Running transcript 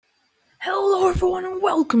everyone, and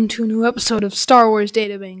welcome to a new episode of Star Wars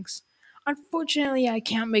Databanks. Unfortunately, I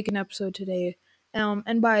can't make an episode today,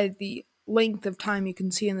 and by the length of time you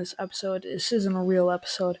can see in this episode, this isn't a real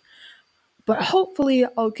episode. But hopefully,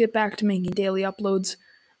 I'll get back to making daily uploads,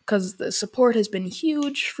 because the support has been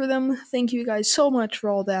huge for them. Thank you guys so much for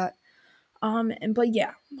all that. But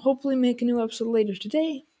yeah, hopefully make a new episode later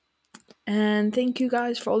today, and thank you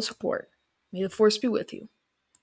guys for all the support. May the Force be with you.